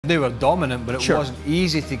They were dominant, but it wasn't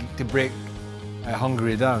easy to break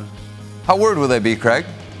Hungary down. How worried will they be, Craig,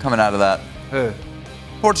 coming out of that? Who?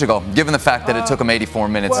 Portugal, given the fact that it took them 84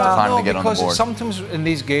 minutes to finally get on the board. Because sometimes in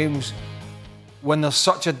these games, when there's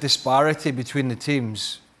such a disparity between the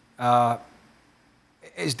teams,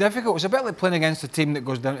 it's difficult. It's a bit like playing against a team that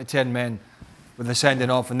goes down to 10 men with the sending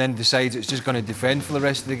off and then decides it's just going to defend for the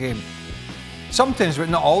rest of the game. Sometimes, but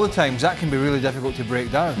not all the times, that can be really difficult to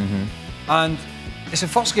break down. And it's the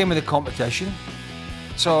first game of the competition,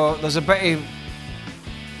 so there's a bit of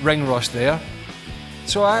ring rust there.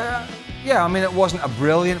 So, yeah, I mean, it wasn't a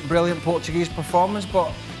brilliant Portuguese performance,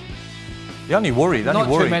 but the only worry, not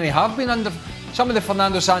too many have been under some of the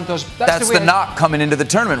Fernando Santos. That's the knock coming into the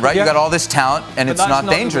tournament, right? You got all this talent, and it's not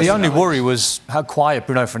dangerous. The only worry was how quiet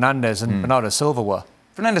Bruno Fernandes and Bernardo Silva were.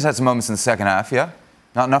 Fernandes had some moments in the second half, yeah?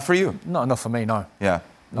 Not enough for you? Not enough for me, no. Yeah.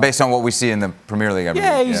 Based on what we see in the Premier League.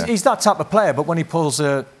 Yeah, he's that type of player, but when he pulls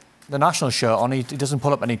the national shirt on, he doesn't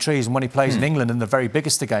pull up any trees. And when he plays in England in the very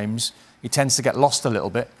biggest of games, he tends to get lost a little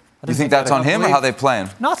bit. You think that's on him or how they're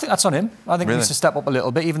playing? No, I think that's on him. I think he needs to step up a little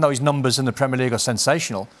bit, even though his numbers in the Premier League are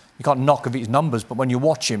sensational. You can't knock his numbers, but when you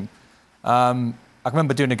watch him, I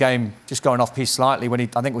remember doing a game, just going off piece slightly, when I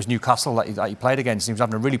think it was Newcastle that he played against. He was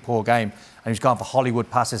having a really poor game, and he was going for Hollywood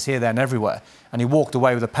passes here, there and everywhere. And he walked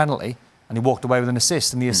away with a penalty, and he walked away with an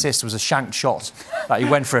assist, and the assist was a shanked shot. Like he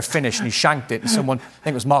went for a finish and he shanked it, and someone, I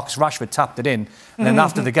think it was Marcus Rashford, tapped it in. And then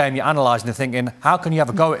after the game, you're analysing and thinking, how can you have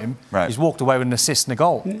a go at him? He's walked away with an assist and a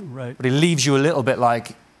goal. But he leaves you a little bit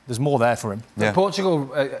like there's more there for him.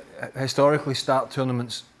 Portugal historically start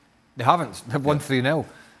tournaments, they haven't. They've won 3-0.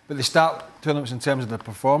 But they start tournaments in terms of the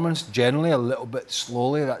performance, generally a little bit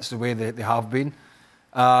slowly. That's the way they have been.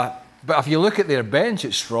 But if you look at their bench,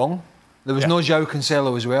 it's strong. There was no João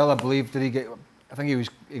Cancelo as well, I believe. Did he get? I think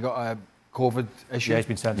he got a COVID issue. Yeah, he's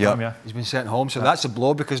been sent home. Yeah, he's been sent home. So that's a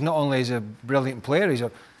blow, because not only is he a brilliant player,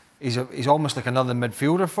 he's almost like another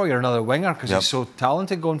midfielder for you, or another winger, because he's so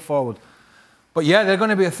talented going forward. But yeah, they're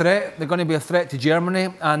going to be a threat. They're going to be a threat to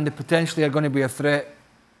Germany, and they potentially are going to be a threat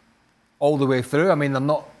all the way through. I mean, they're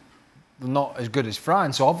not as good as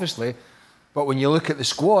France, obviously, but when you look at the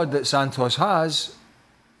squad that Santos has,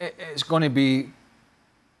 it's going to be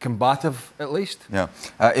combative, at least. Yeah.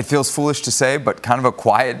 It feels foolish to say, but kind of a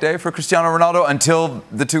quiet day for Cristiano Ronaldo until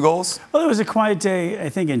the 2 goals? Well, it was a quiet day, I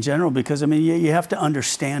think, in general, because, I mean, you have to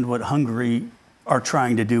understand what Hungary are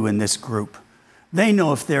trying to do in this group. They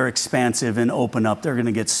know if they're expansive and open up, they're going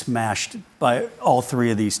to get smashed by all 3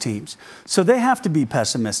 of these teams. So they have to be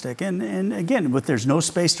pessimistic. And again, there's no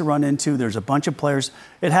space to run into, there's a bunch of players.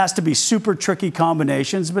 It has to be super tricky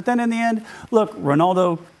combinations. But then in the end, look,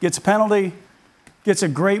 Ronaldo gets a penalty, gets a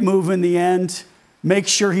great move in the end,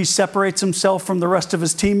 makes sure he separates himself from the rest of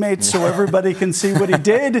his teammates so everybody can see what he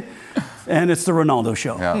did, and it's the Ronaldo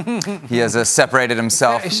show. Yeah. He has separated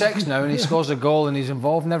himself. He's 36 now, and he scores a goal, and he's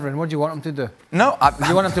involved in everything. What do you want him to do? No. Do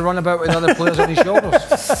you want him to run about with other players on his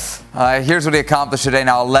shoulders? Here's what he accomplished today.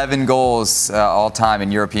 Now, 11 goals all-time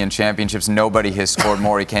in European Championships. Nobody has scored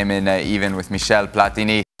more. He came in even with Michel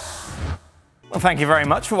Platini. Well, thank you very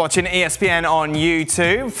much for watching ESPN on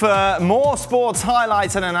YouTube. For more sports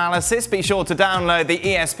highlights and analysis, be sure to download the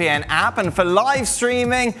ESPN app. And for live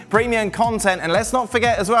streaming, premium content, and let's not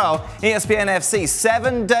forget as well, ESPN FC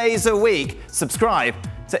 7 days a week. Subscribe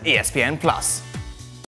to ESPN+.